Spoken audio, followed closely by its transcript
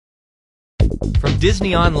From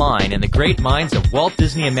Disney Online and the great minds of Walt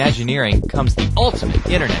Disney Imagineering comes the ultimate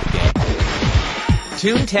internet game,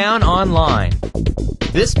 Toontown Online.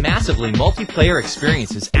 This massively multiplayer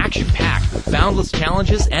experience is action-packed with boundless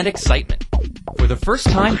challenges and excitement. For the first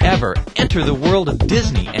time ever, enter the world of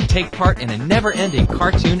Disney and take part in a never-ending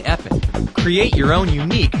cartoon epic. Create your own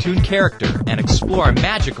unique Toon character and explore a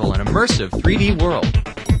magical and immersive 3D world.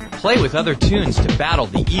 Play with other Toons to battle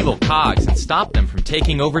the evil cogs and stop them from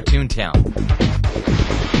taking over Toontown.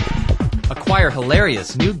 Acquire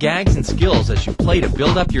hilarious new gags and skills as you play to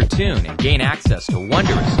build up your Toon and gain access to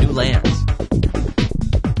wondrous new lands.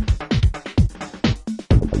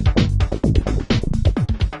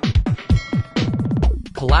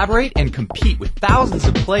 Collaborate and compete with thousands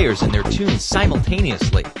of players and their Toons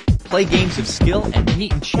simultaneously. Play games of skill and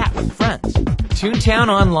meet and chat with friends. Toontown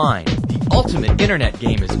Online, the ultimate internet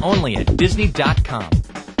game, is only at Disney.com.